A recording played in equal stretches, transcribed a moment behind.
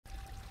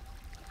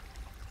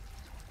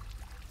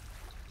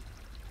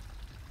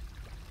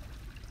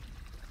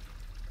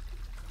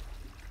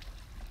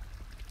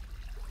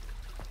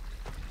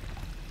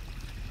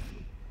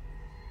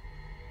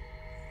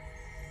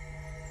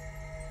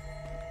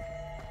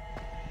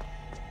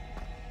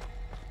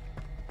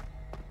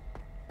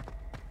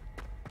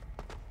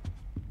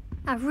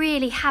I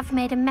really have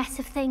made a mess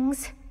of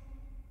things.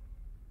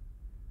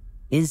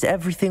 Is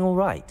everything all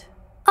right?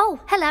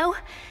 Oh, hello.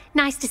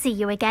 Nice to see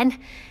you again.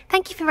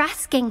 Thank you for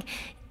asking.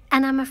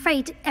 And I'm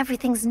afraid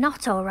everything's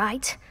not all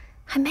right.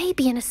 I may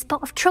be in a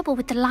spot of trouble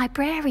with the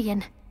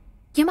librarian.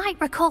 You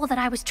might recall that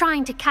I was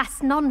trying to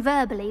cast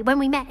non-verbally when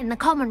we met in the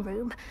common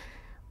room.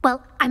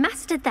 Well, I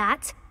mastered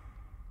that,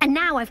 and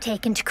now I've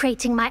taken to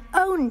creating my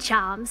own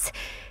charms.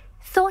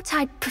 Thought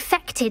I'd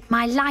perfected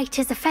my light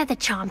as a feather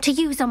charm to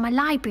use on my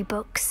library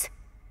books.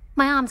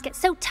 My arms get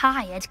so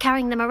tired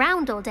carrying them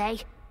around all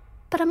day.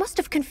 But I must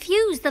have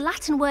confused the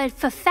Latin word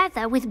for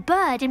feather with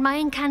bird in my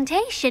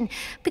incantation,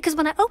 because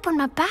when I opened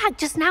my bag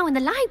just now in the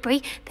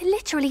library, they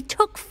literally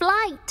took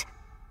flight.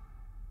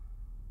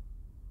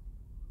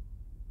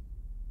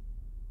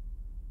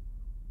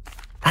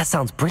 That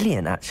sounds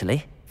brilliant,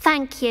 actually.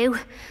 Thank you.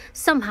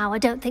 Somehow I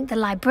don't think the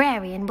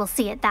librarian will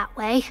see it that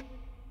way.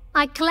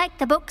 I collect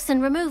the books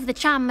and remove the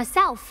charm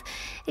myself,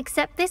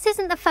 except this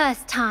isn't the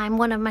first time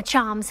one of my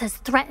charms has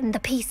threatened the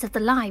peace of the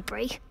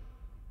library.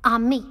 Our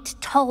meet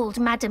told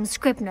Madame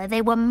Scribner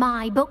they were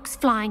my books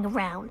flying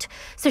around,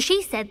 so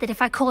she said that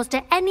if I caused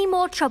her any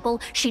more trouble,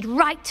 she'd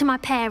write to my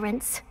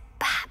parents.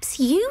 Perhaps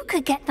you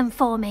could get them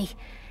for me.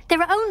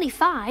 There are only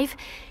 5.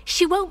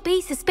 She won't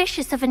be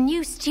suspicious of a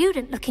new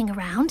student looking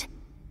around.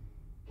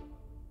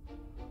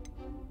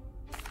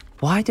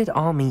 Why did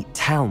our meet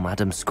tell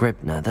Madame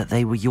Scribner that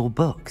they were your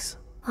books?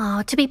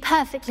 Oh, to be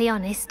perfectly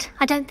honest,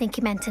 I don't think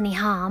he meant any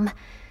harm.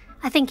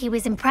 I think he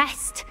was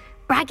impressed,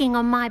 bragging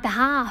on my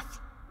behalf.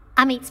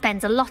 Amit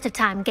spends a lot of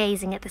time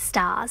gazing at the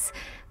stars,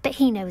 but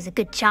he knows a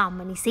good charm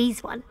when he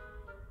sees one.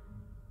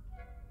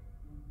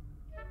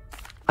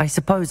 I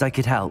suppose I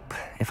could help,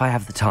 if I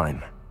have the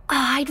time. Oh,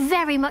 I'd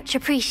very much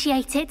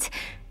appreciate it.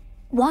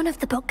 One of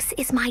the books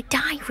is my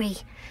diary.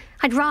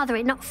 I'd rather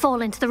it not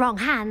fall into the wrong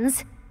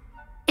hands.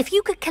 If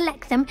you could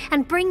collect them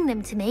and bring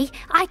them to me,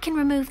 I can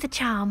remove the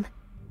charm.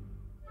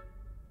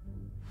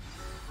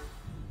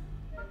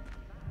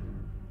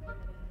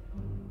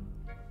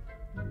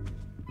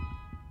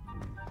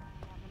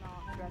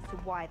 As to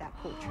why that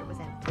portrait was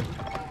empty.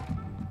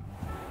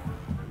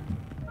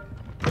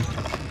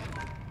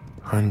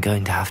 I'm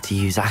going to have to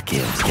use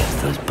Accio to get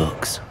to those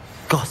books.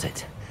 Got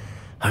it.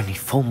 Only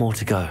 4 more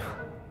to go.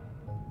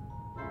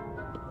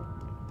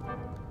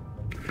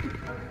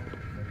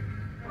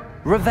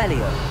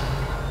 Revelio.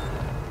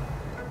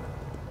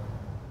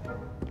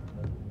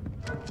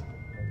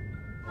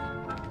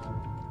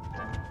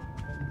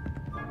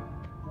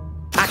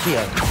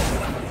 Accio.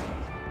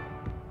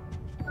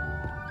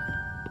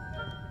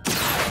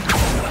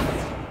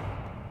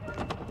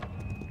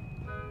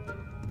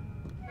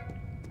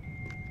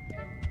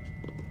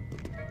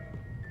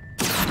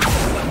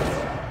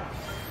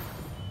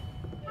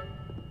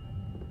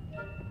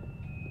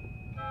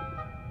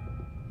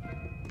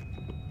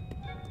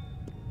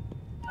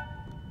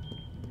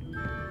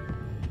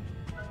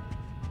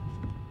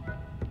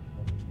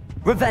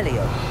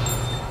 Revelio.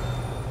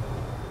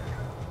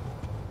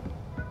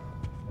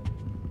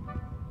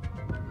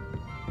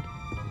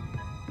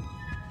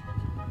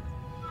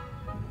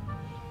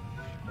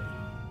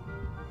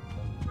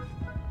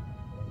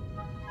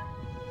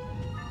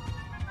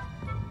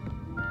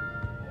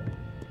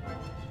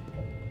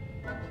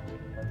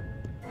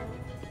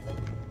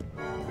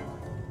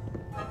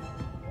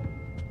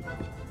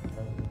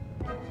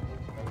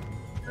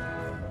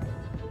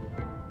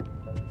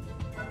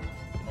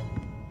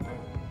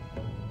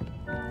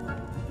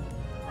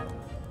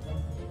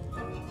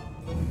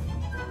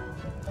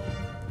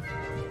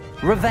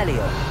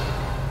 Revelio.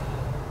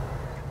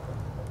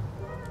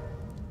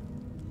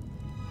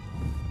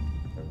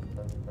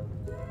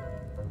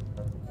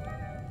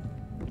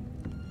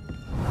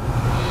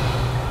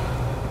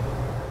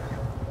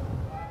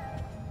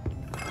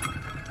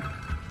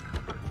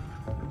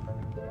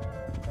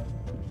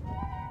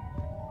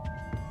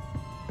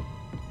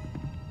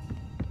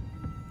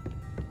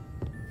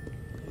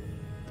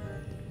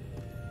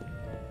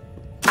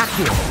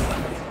 Accio.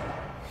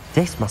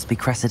 This must be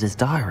Cressida's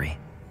diary.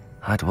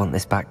 I'd want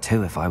this back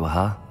too if I were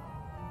her.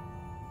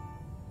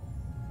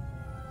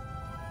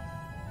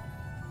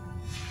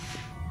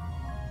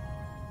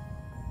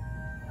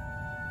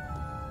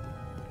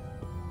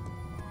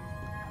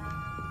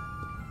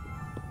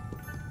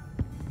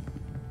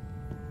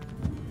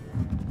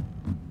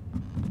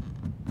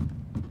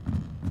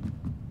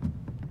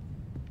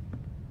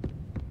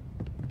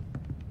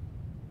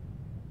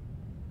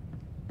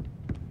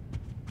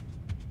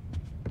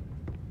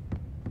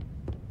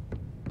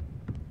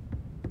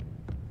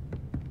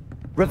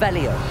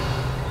 Revelio.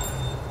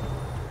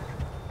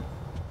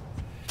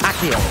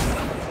 Accio.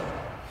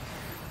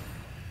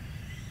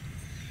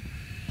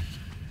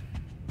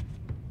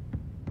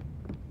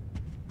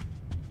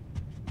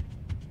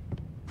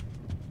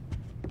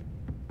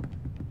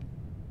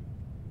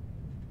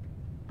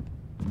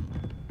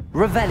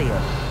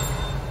 Revelio.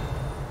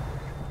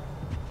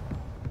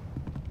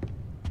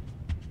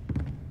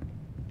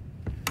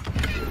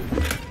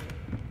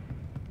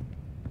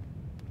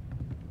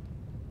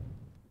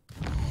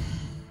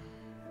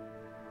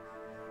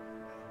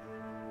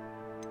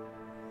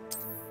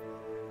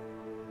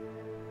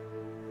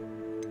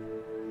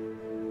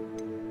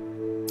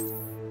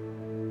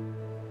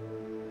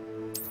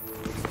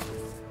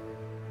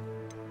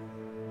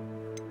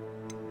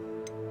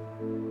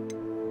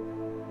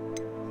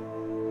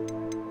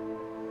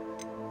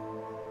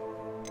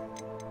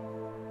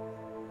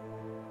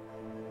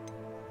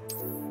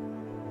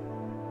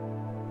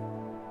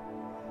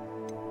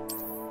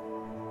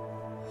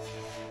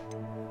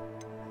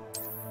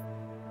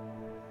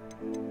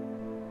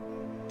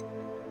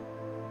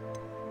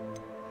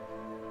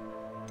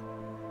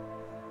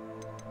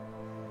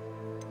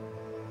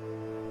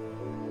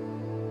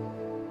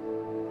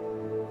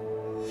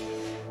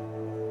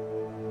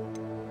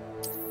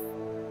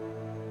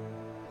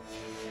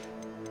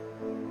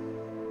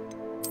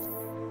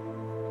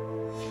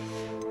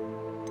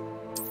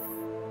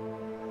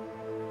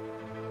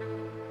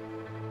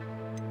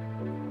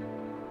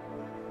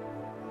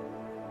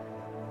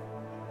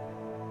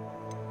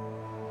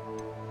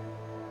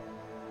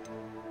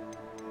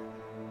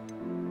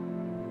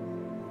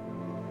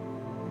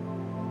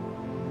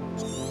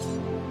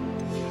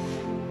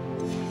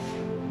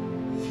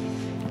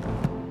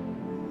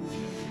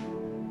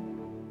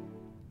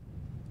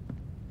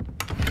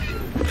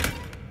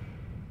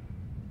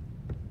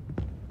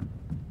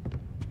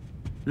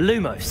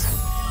 Lumos.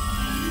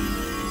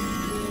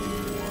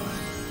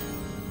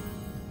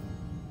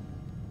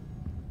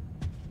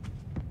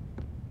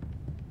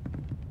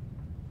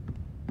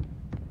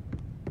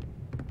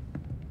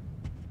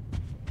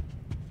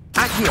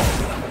 Accio.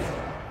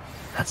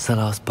 That's the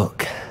last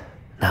book.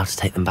 Now to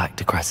take them back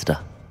to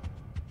Cressida.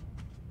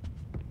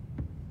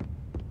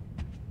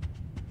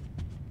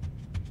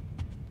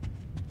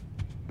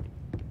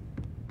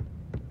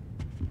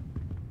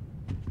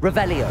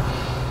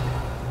 Revelio.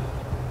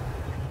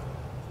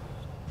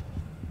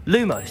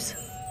 Lumos.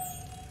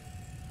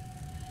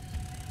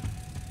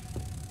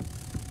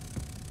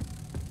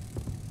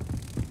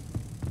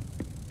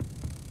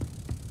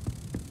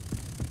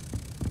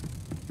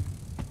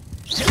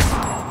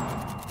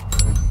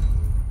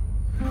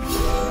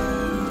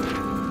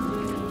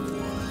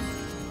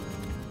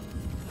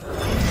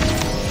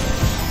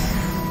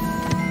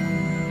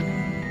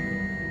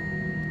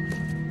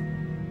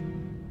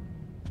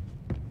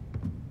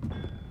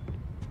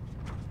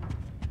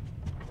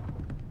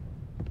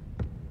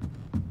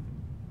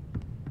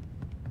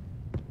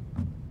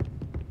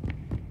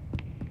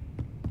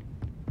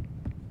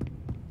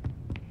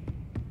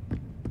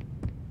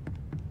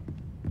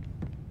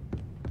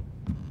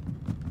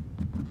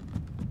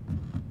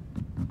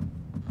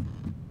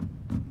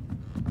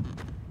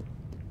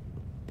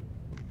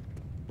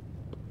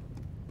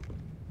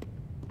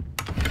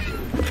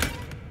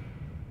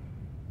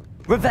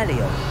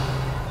 Revelio.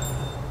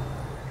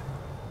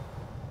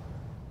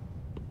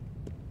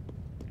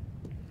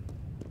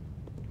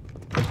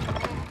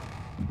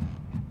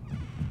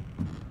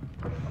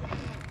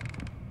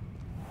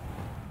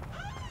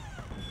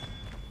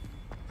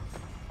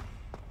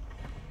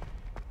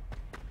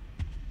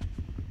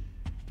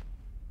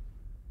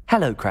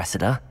 Hello,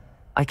 Cressida.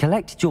 I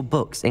collected your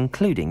books,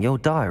 including your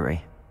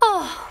diary.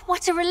 Oh,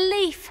 what a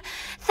relief.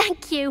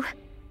 Thank you.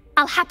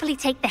 I'll happily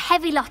take the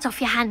heavy lot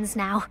off your hands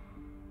now.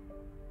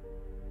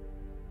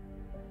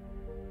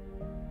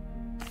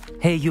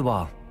 Here you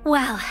are.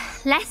 Well,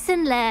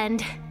 lesson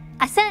learned.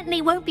 I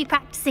certainly won't be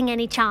practicing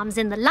any charms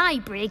in the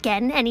library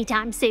again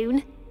anytime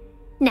soon.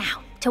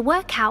 Now, to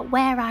work out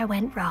where I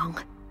went wrong.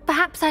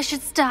 Perhaps I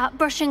should start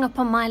brushing up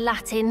on my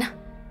Latin.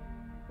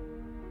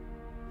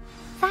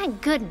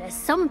 Thank goodness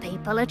some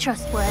people are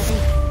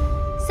trustworthy.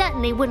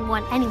 Certainly wouldn't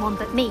want anyone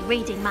but me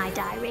reading my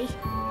diary.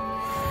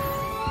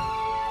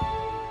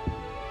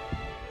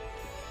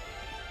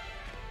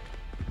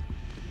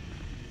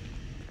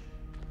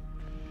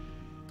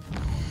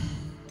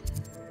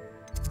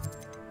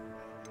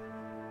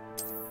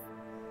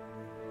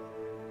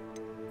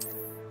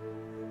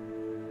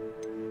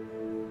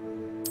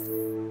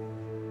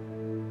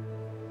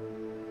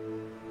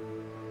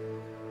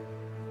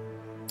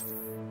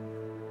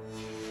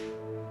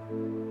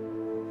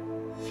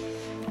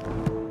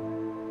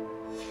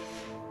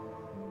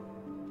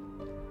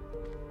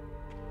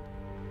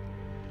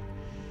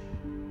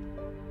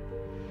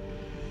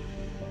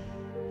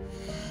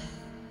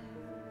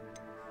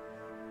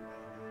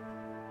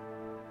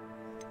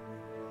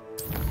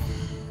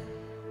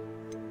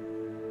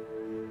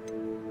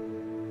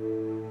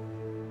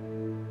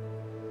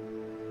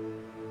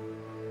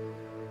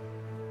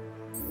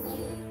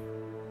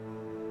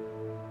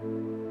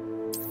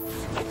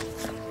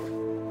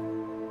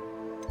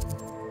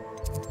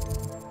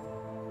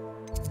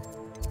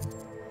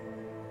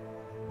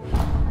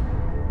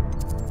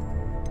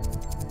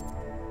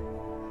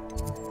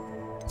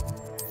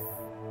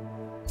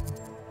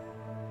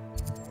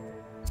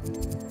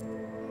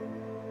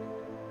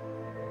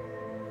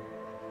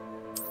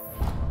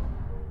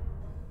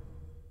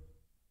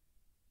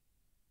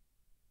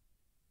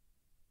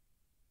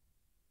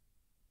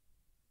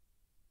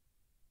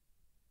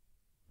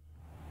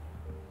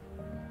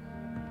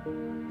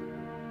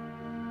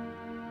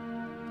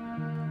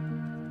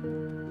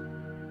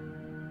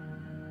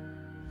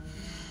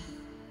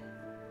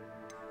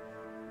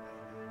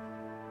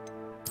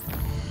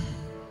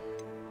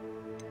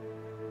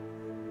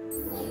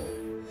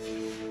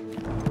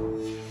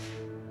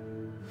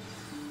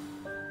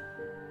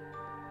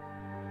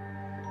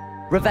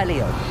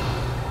 Revelio.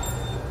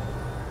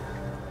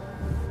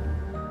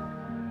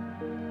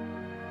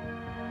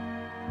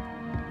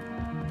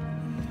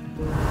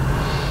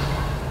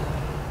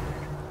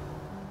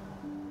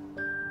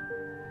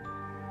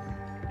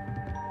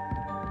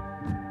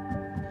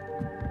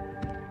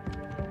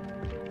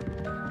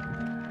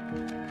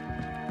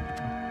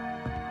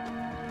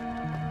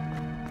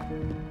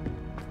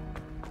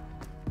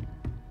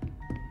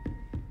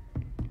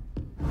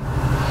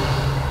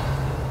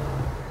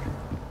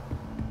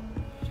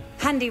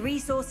 Handy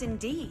resource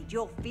indeed,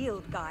 your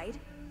field guide.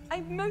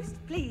 I'm most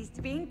pleased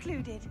to be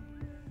included.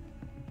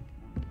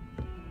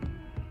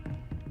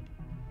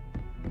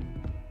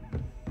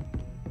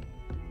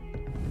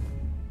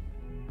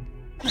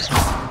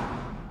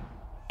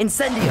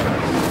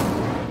 Incendio.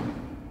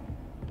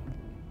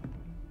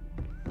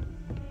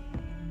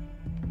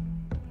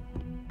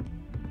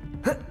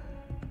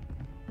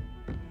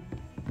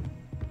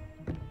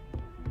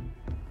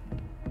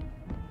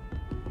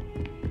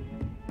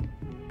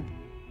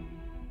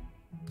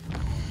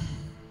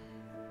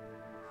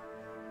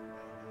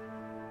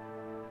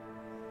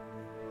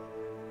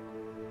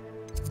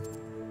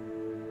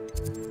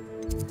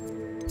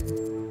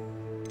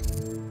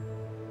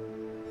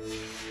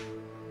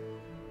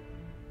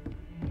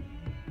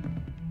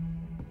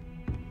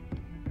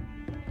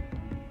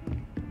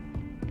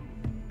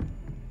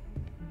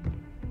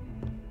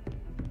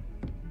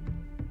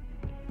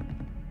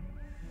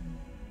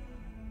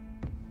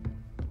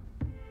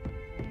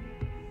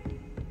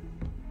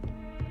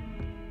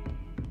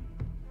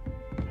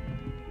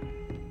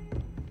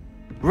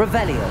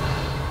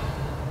 Revelio.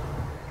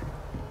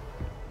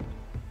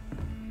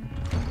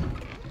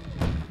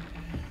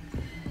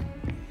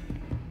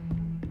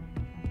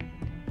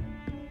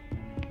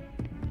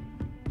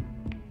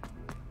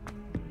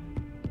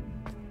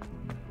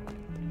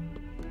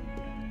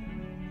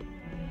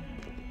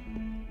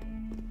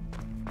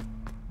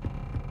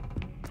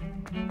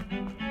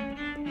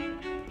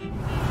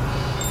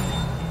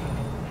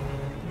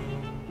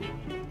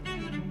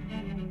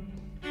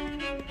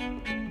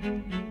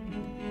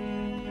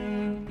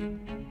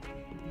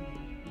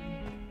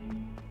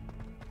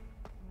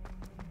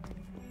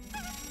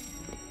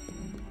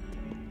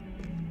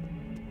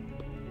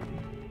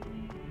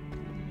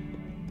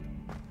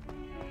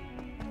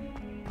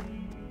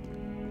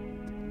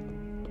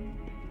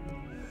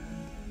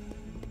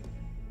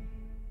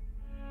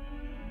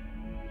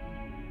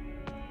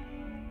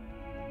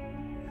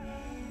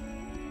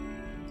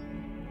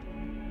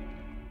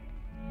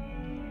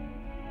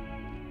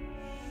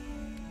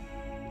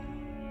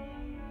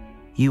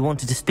 You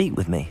wanted to speak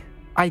with me?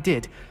 I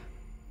did.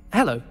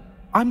 Hello,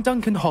 I'm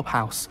Duncan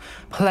Hobhouse.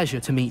 Pleasure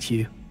to meet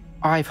you.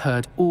 I've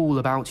heard all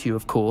about you,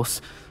 of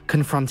course,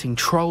 confronting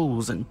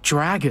trolls and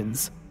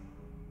dragons.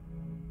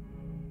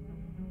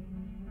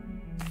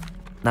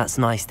 That's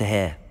nice to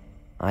hear.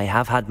 I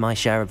have had my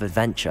share of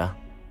adventure.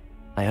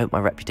 I hope my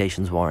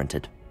reputation's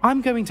warranted.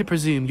 I'm going to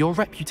presume your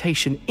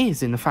reputation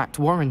is in fact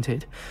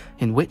warranted,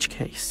 in which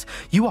case,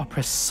 you are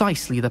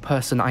precisely the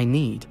person I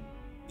need.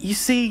 You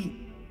see,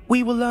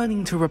 we were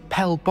learning to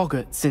repel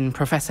boggarts in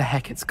Professor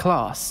Hecat's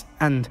class,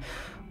 and,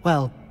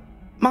 well,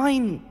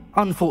 mine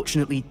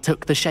unfortunately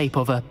took the shape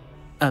of a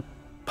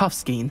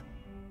puffskein.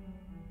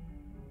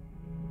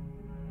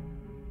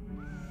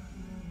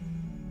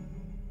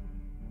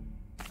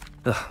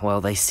 Well,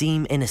 they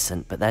seem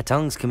innocent, but their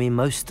tongues can be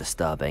most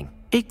disturbing.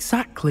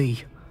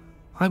 Exactly.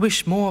 I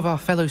wish more of our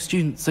fellow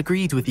students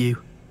agreed with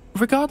you.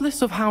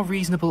 Regardless of how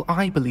reasonable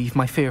I believe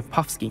my fear of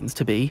puffskeins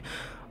to be,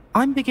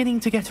 I'm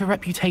beginning to get a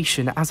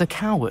reputation as a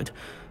coward.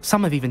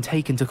 Some have even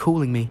taken to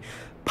calling me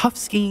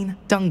Puffskeen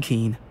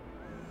Dunkeen.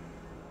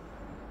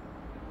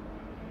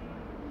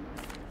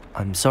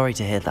 I'm sorry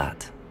to hear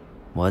that.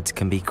 Words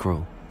can be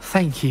cruel.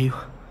 Thank you.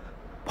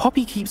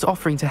 Poppy keeps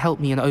offering to help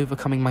me in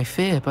overcoming my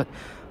fear, but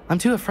I'm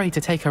too afraid to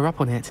take her up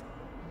on it.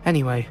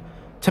 Anyway,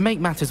 to make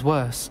matters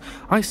worse,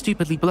 I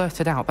stupidly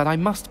blurted out that I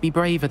must be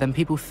braver than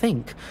people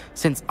think,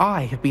 since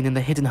I have been in the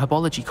hidden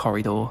herbology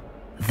corridor.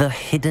 The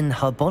hidden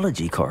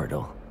herbology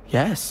corridor?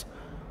 Yes.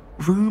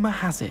 Rumour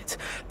has it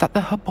that the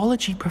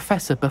herbology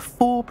professor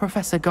before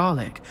Professor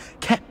Garlic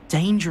kept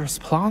dangerous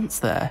plants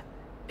there.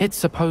 It's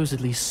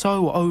supposedly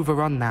so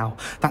overrun now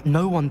that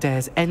no one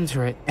dares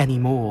enter it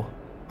anymore.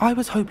 I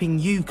was hoping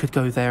you could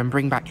go there and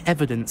bring back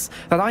evidence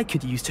that I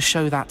could use to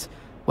show that,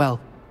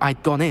 well,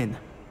 I'd gone in.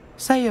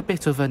 Say a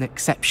bit of an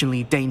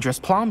exceptionally dangerous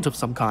plant of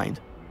some kind.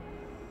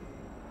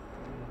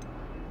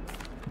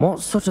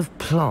 What sort of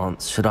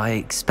plants should I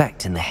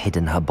expect in the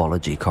hidden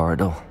herbology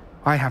corridor?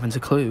 I haven't a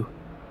clue.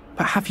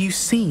 But have you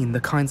seen the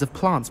kinds of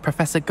plants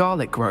Professor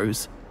Garlic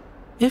grows?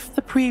 If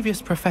the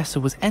previous professor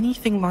was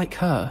anything like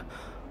her,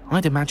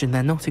 I'd imagine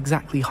they're not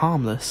exactly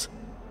harmless.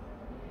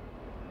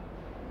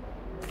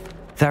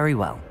 Very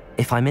well.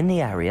 If I'm in the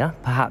area,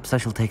 perhaps I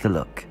shall take a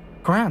look.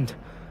 Grand.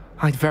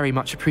 I'd very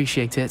much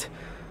appreciate it.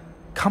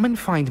 Come and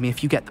find me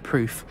if you get the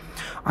proof.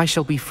 I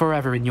shall be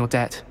forever in your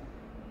debt.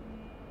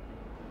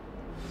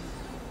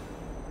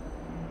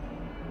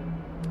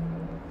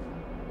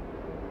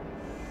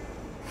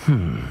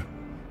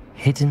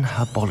 Hidden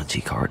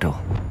herbology corridor.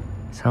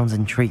 Sounds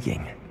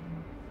intriguing.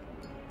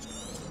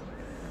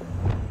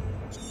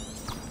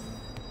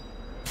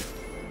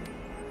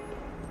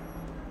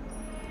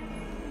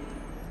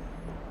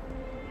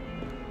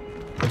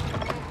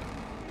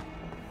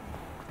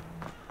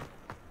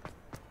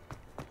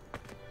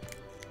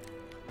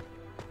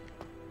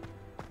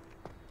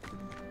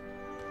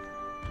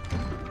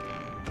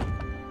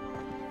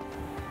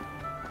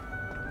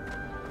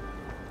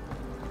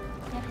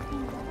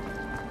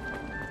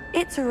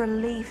 It's a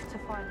relief to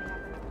finally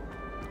have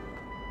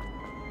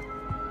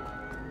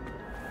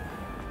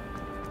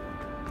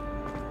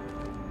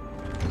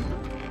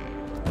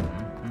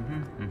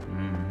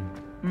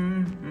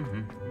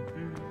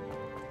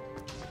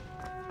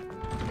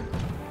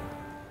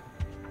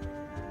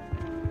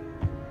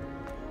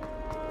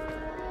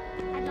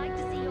I'd like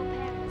to see your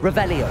parents.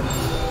 Revelio.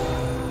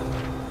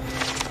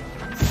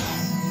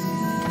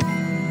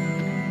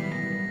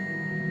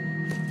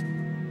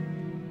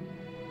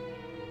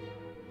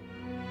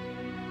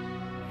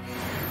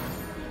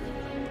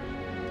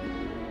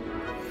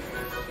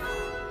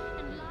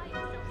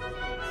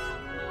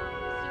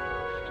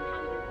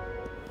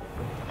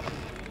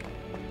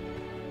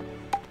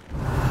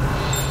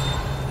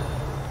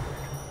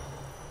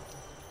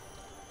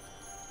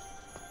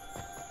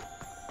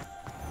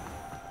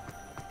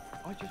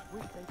 I just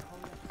wish they'd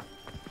hurry up.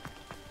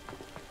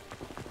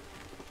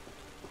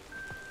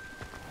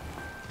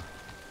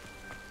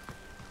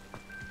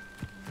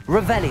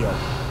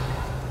 Revelio.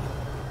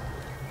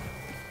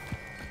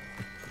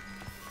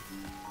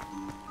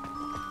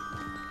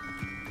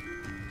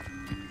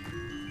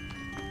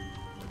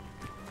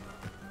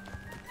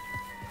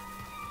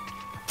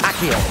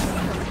 trafia.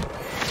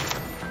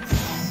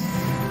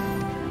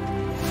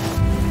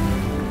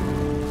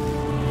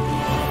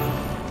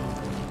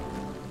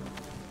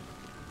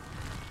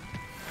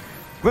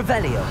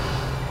 Revelio.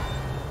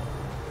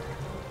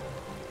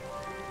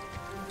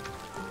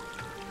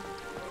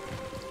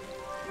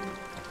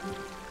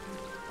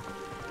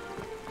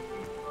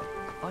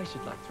 I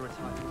should like to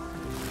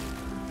retire.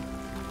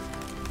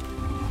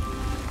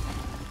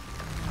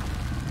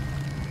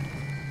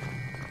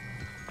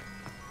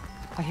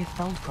 I have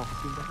found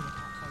property in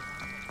better.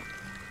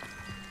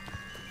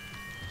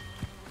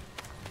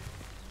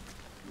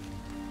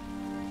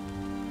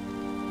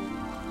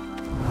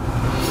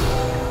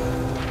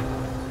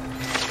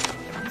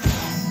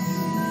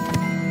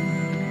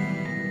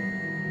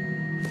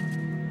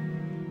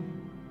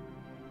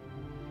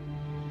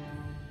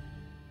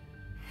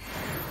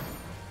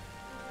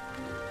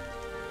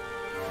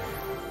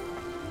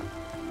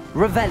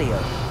 Revelio.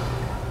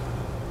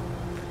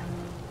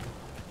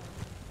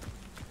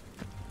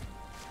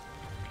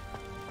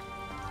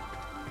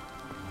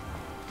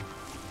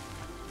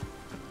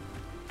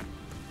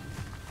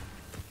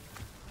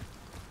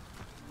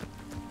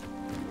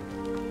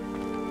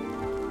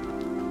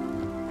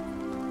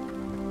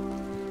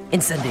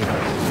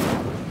 Incendio.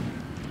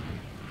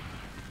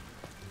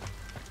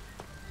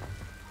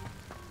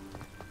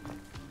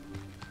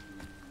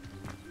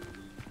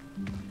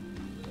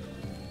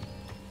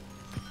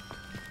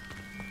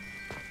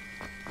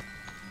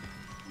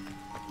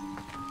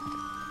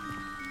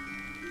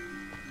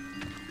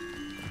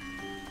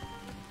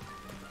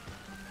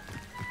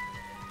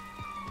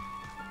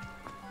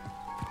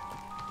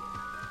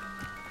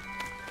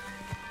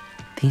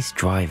 These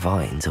dry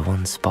vines are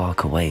one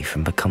spark away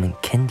from becoming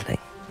kindling.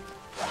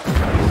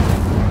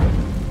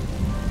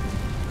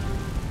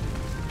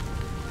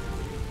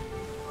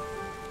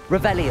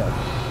 Revelio.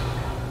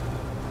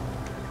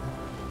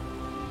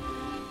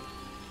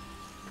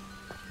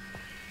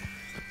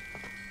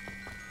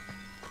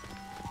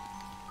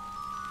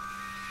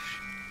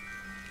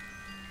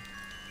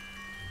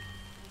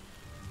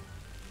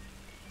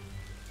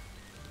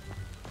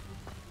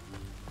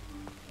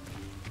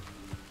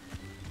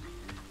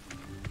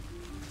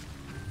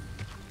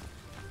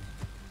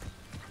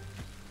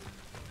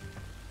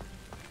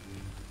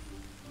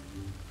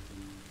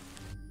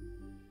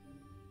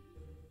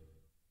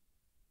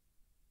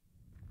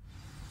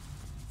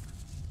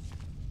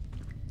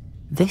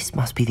 This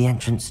must be the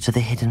entrance to the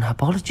hidden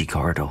herbology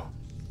corridor.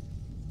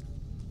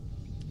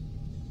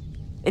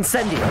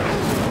 Incendio.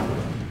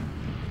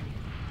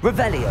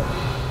 Revelio.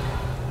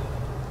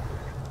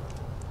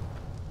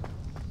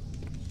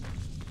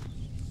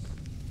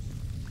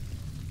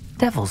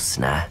 Devil's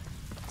Snare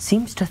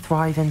seems to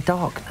thrive in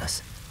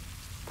darkness.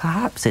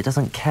 Perhaps it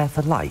doesn't care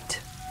for light.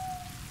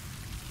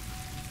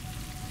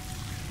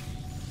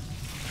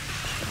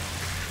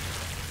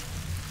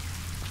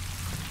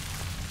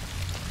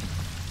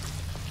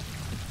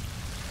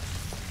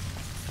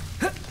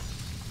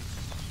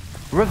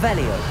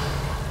 Revelio.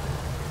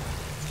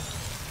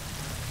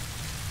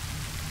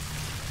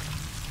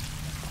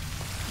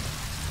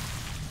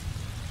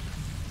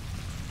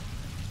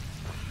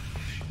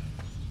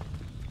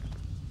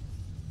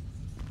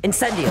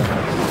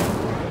 Incendio.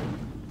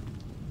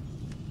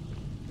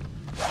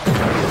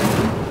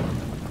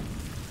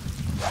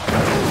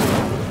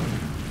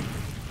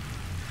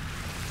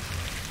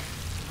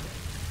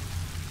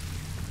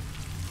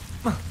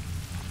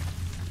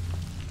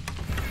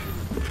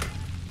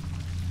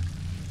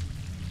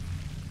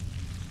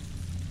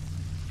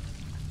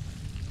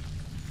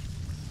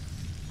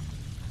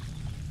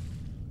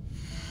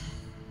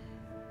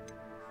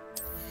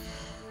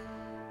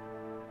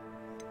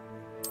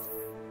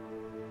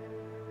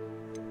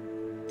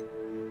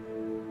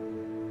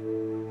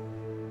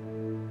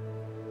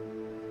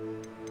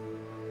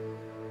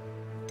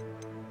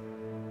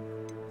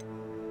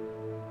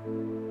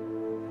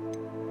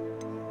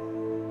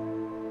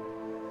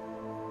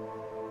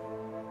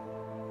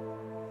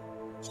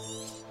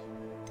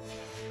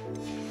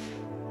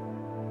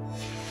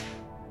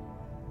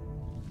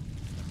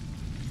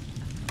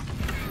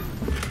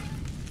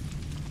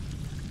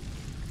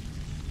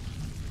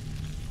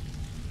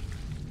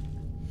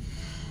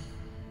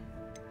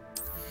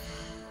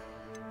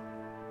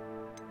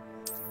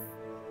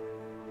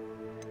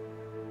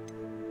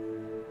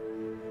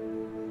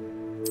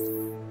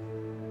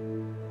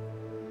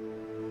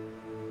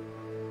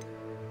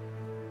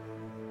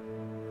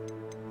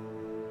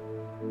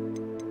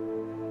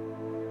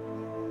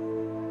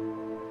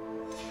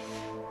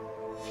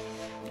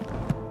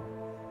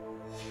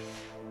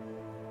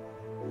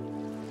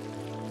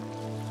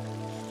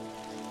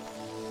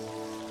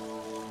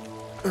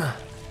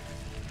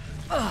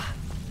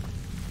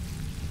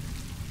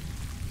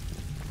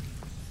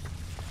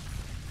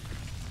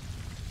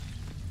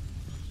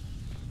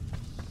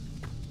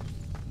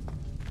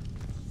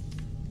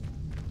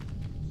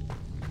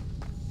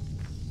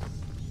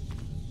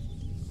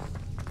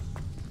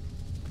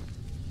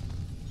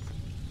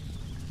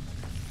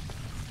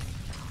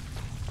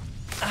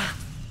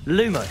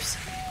 Lumos.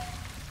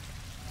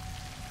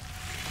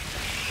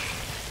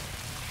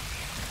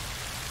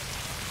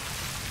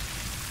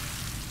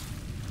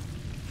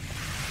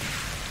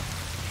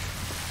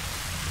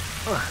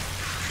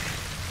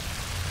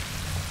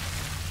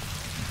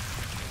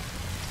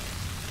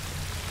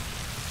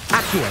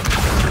 Accio.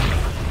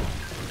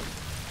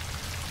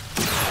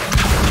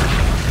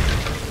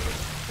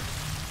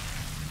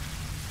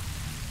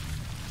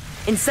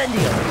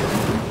 Incendio.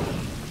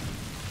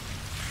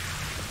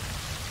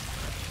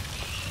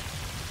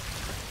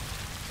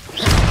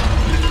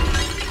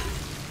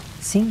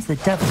 Seems the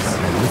devil's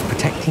slave was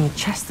protecting a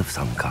chest of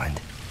some kind.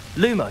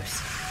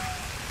 Lumos.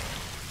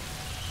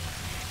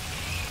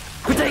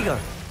 Protego.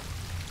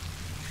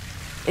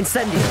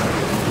 Incendio.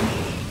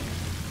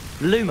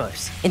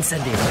 Lumos.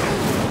 Incendio.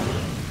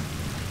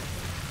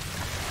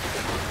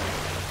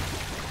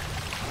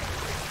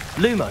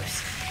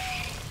 Lumos.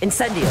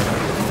 Incendio.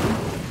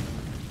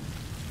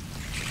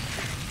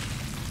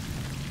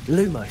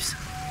 Lumos.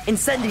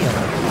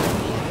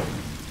 Incendio.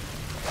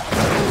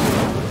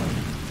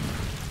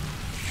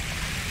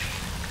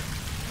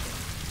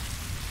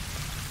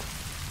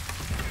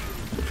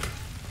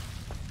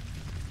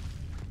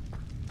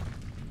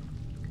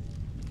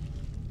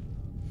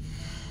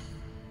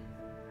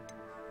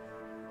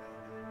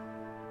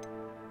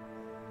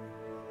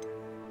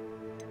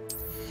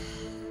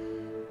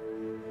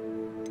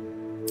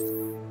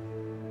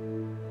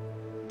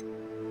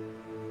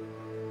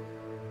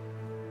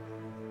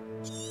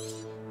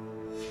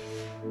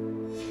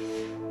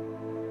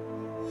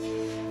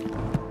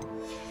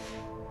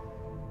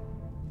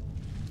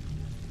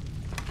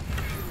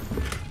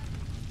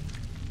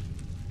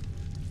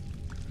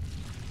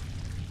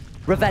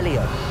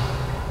 Revelio.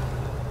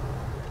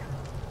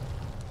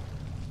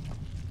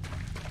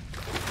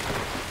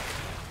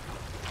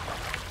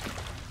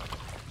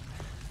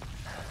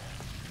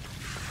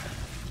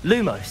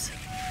 Lumos.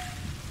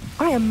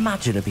 I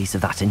imagine a piece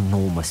of that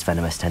enormous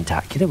venomous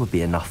tentacular would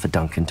be enough for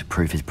Duncan to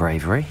prove his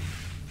bravery.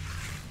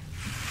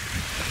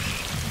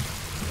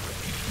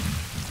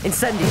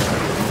 Incendio.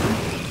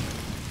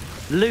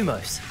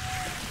 Lumos.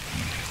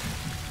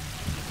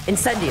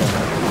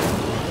 Incendio.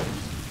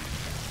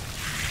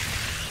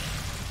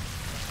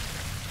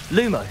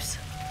 Lumos.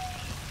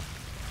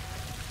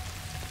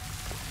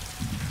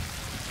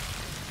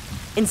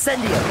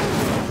 Incendio.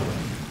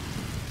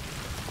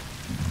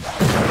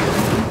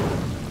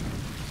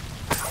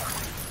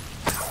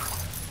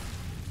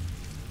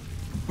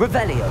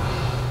 Revelio.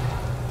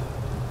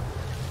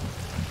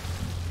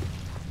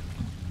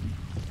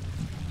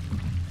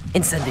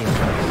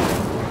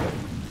 Incendio.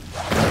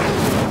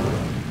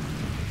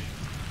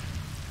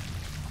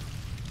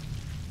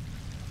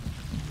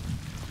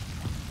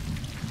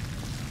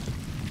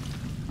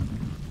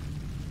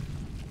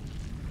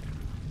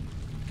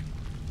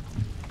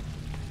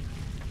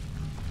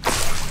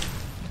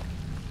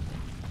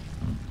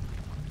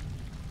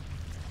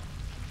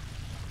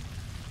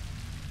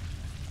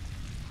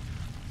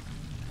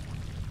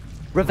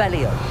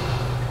 Revelio.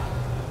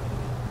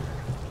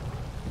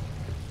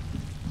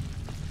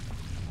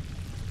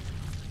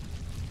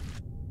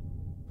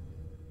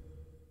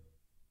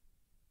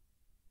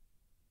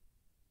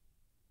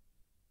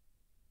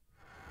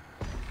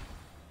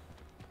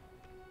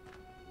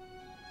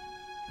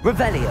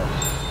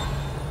 Revelio.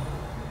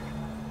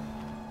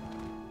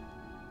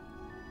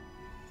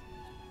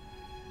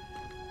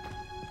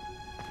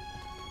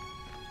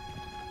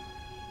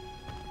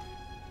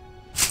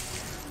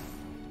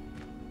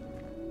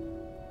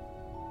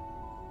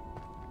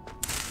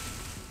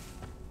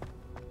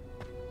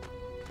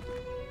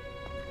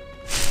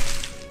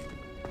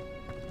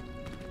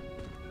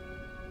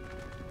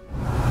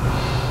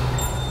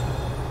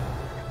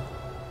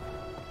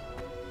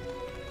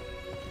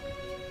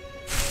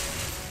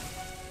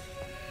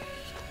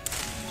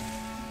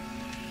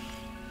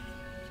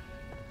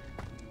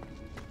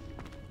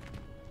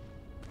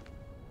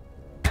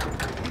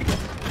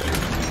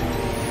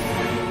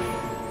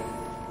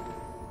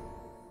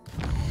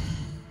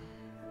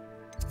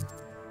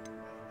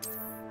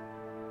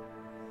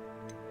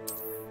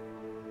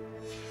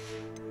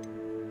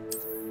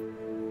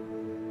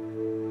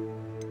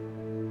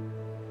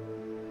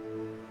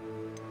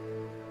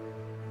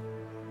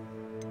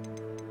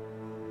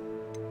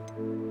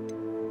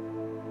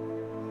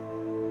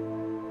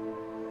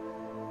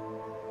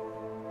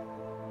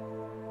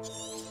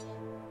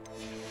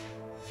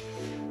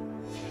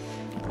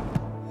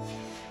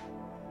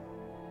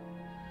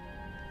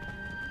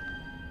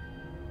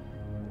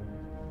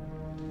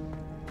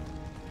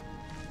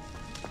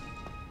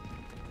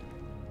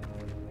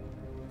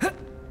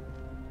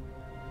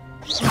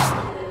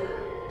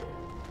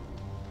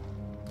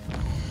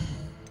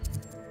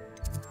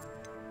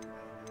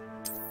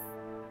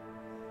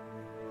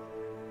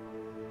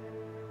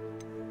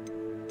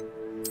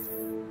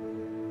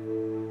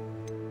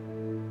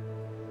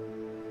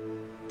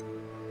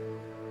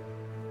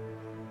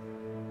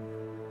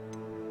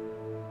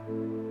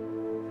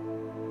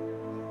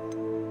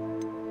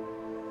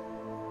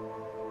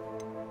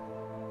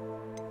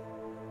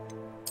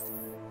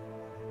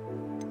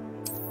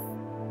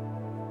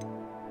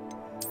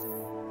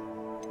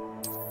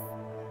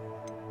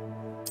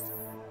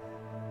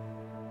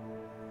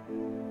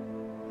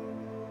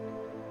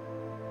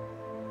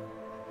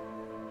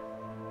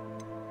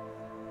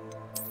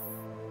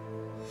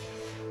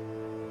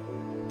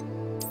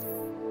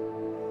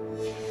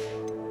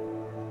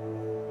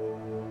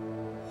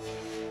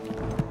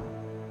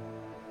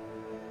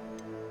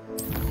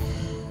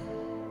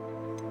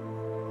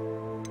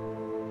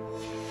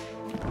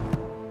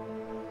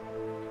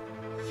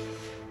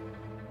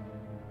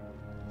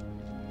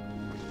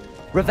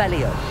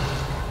 Revelio.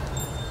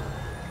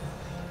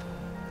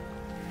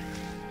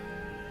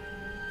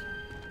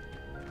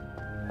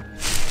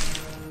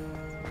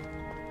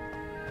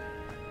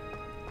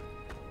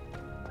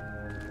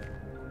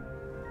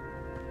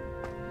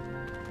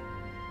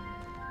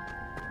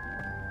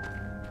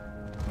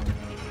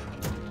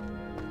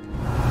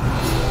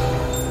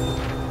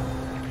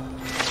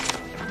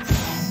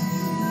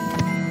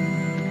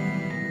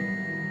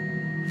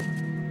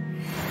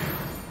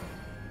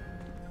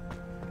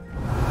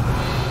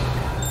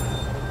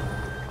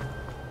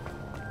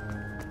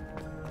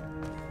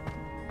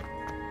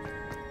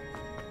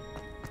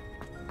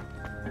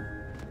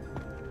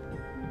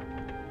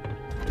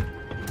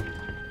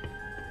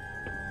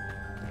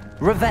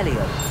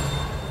 Revelio.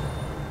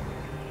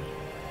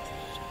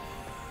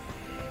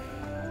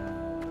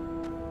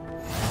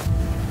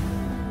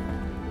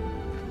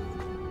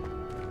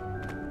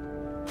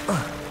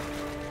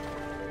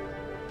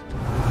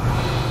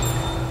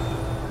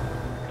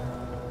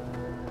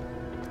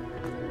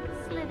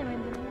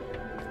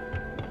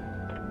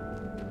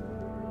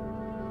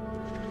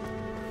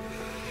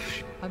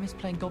 I miss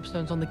playing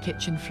gobstones on the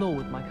kitchen floor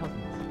with my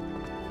cousins.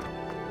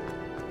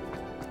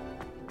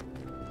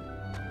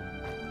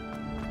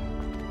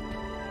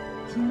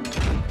 I'm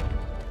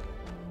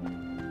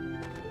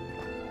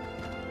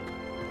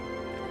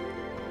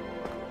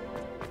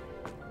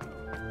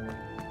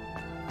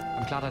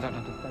glad I don't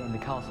have to stay in the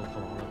castle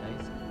for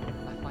holidays.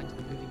 I find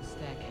the moving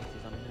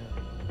staircases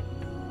unnerving.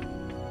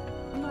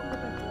 I'm not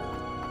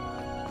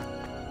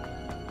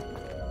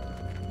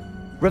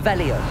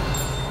Revelio.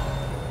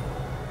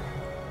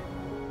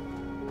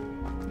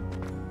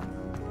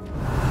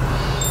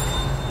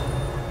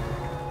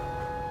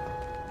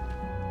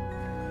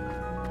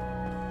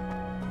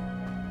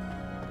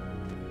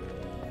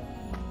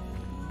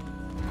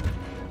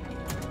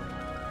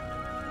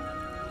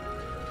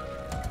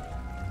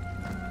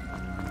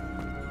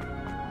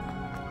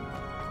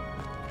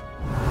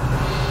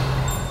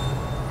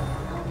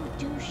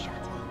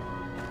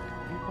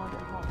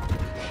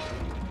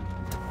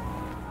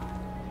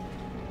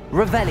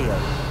 Revelio.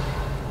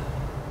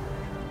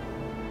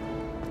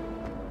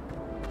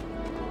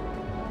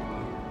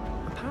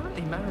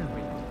 Apparently Mary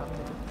Reed found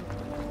it.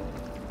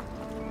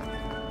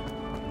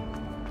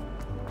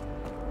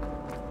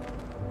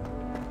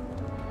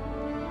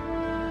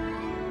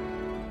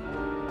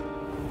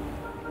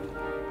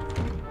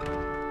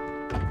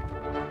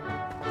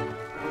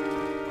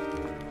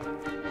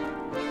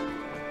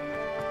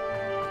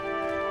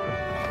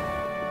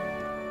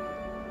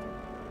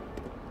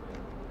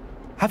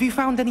 Have you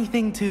found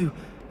anything to,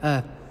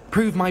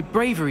 prove my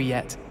bravery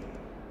yet?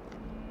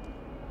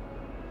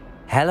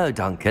 Hello,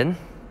 Duncan.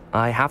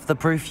 I have the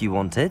proof you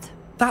wanted.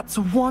 That's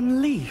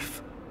one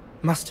leaf.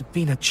 Must have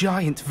been a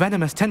giant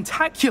venomous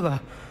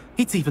tentacula.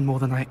 It's even more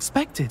than I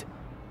expected.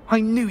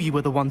 I knew you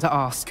were the one to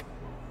ask.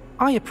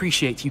 I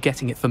appreciate you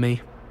getting it for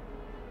me.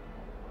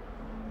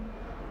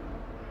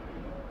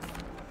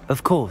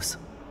 Of course.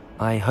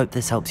 I hope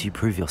this helps you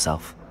prove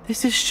yourself.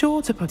 This is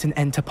sure to put an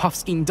end to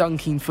Puffskein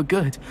Dunkeen for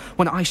good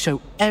when I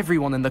show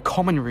everyone in the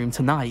common room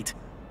tonight.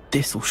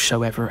 This'll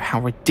show Everett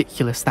how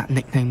ridiculous that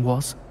nickname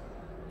was.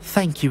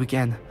 Thank you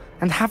again,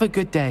 and have a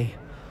good day.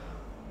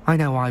 I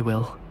know I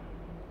will.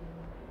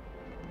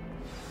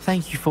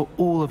 Thank you for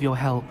all of your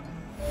help.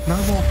 No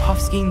more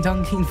Puffskein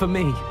Dunkeen for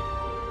me.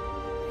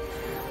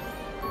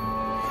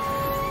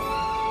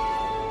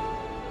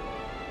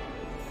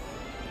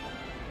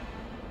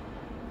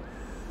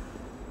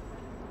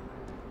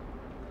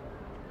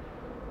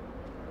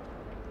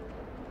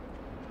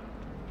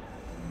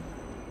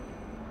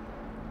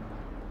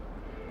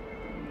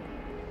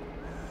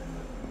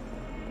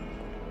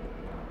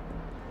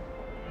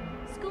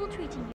 School treating you